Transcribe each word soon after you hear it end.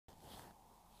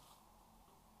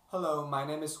Hello, my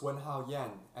name is Wenhao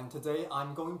Yan, and today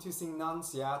I'm going to sing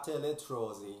Siate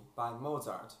Ritrosi by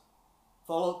Mozart,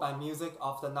 followed by Music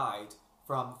of the Night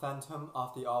from Phantom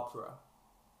of the Opera.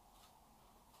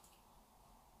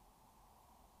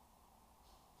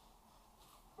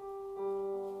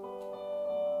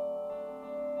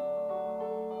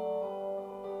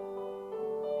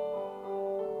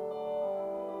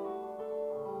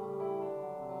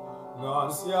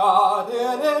 Non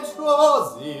siate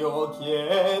Ritrosi, o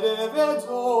chiede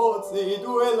Ritrosi,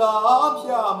 due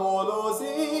lampi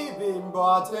amorosi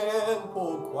bimba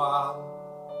tempo qua.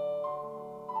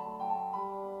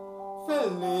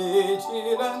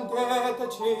 Felici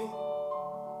rendeteci,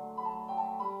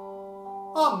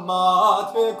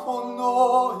 amate con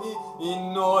noi,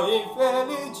 in noi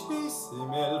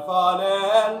felicissimi il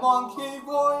farelmo anche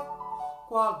voi.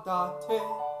 Guardate,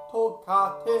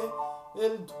 toccate,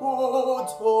 il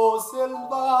tutto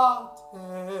salvate.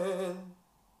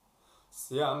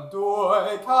 Siamo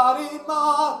due cari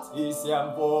matti,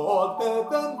 siamo volpe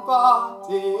ben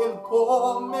fatti, il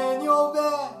convenio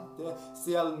verde,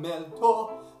 sia il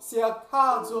merito, sia il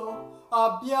caso,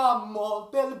 abbiamo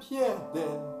bel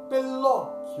piede,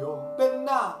 bell'occhio, bel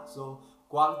naso,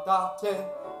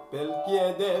 guardate, bel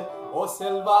piede,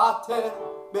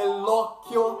 osservate,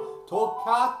 bell'occhio,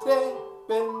 toccate,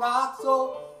 bel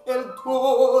naso, il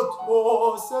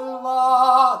tutto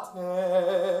salvate.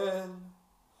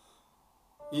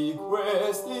 I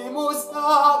questi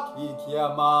mustacchi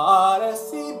chiamare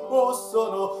si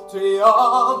possono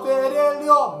trionfi degli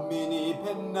uomini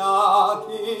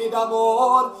pennacchi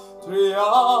d'amor,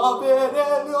 trionfi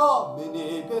degli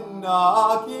uomini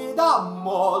pennacchi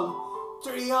d'amor,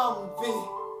 trionfi,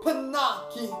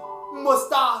 pennacchi,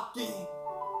 mustacchi.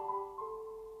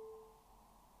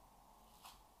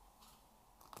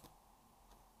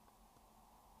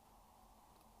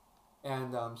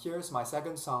 And here's my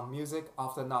second song, Music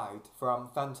of the Night, from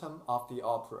Phantom of the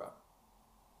Opera.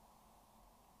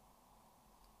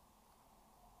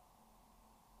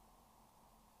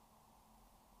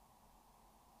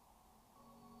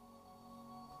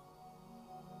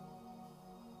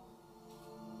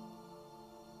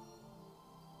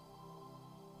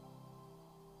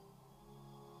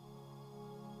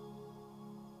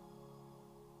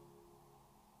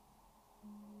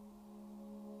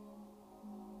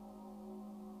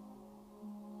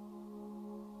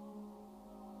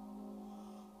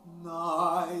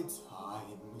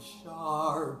 Nighttime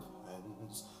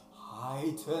sharpens,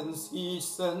 heightens each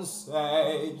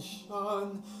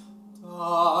sensation,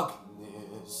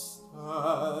 darkness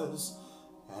stirs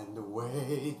and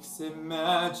wakes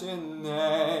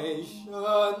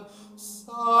imagination.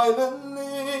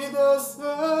 Silently the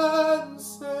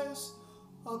senses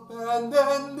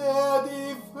abandon their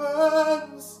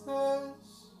defenses.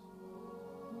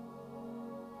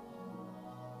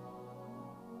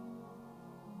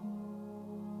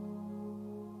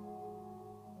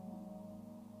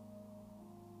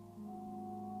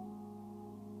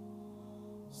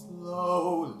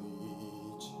 Slowly,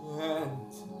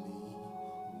 gently,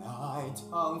 night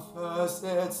unfurls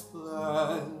its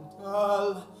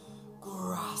splendor.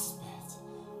 Grasp it,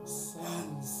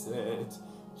 sense it,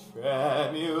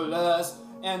 tremulous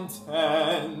and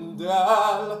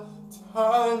tender.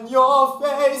 Turn your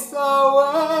face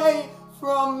away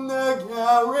from the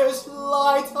garish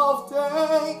light of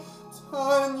day.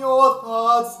 Turn your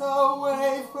thoughts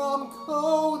away from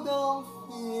cold,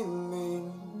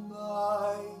 unfeeling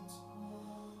light,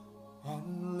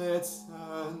 and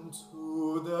listen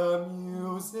to the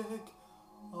music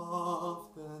of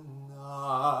the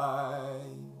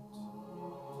night.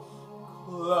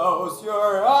 Close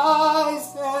your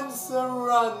eyes and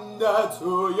surrender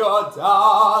to your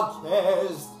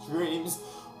darkest dreams.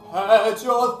 Purge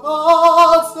your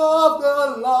thoughts of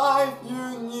the life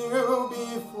you knew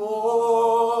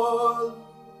before.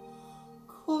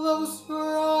 Close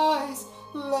your eyes,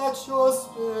 let your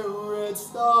spirit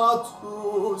start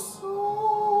to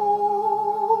soar,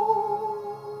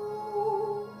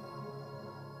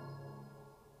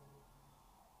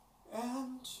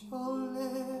 and you'll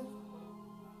live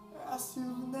as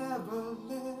you've never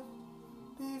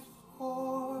lived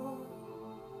before,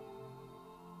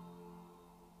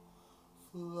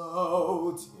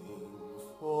 floating,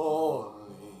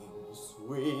 falling,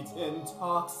 sweet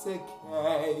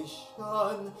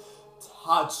intoxication.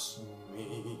 Touch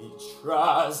me,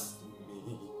 trust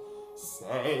me,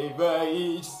 savor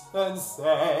each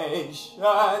sensation.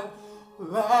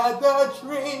 Let the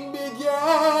dream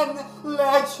begin,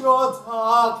 let your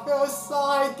darker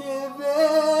side give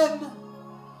in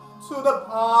to the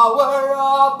power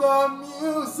of the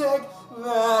music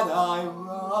that I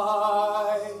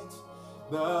write.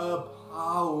 the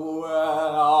power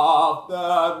of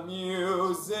the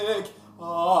music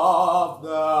of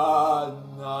the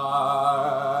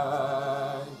night.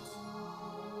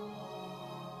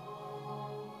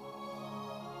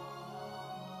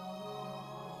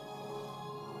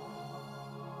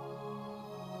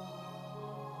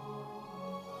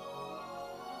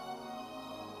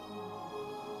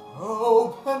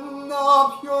 Open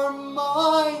up your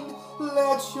mind,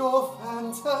 let your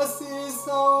fantasies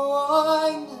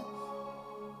unwind.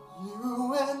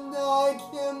 You and I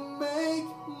can make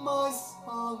my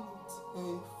song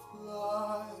take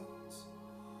flight.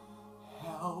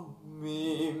 Help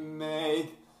me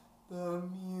make the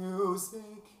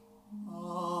music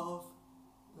of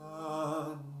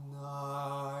the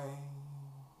night.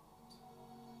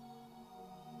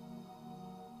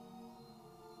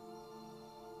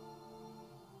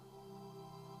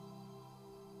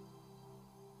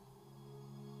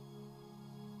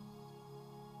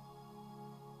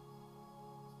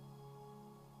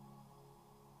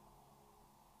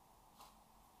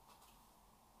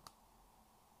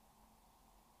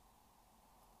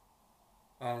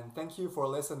 And thank you for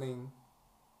listening.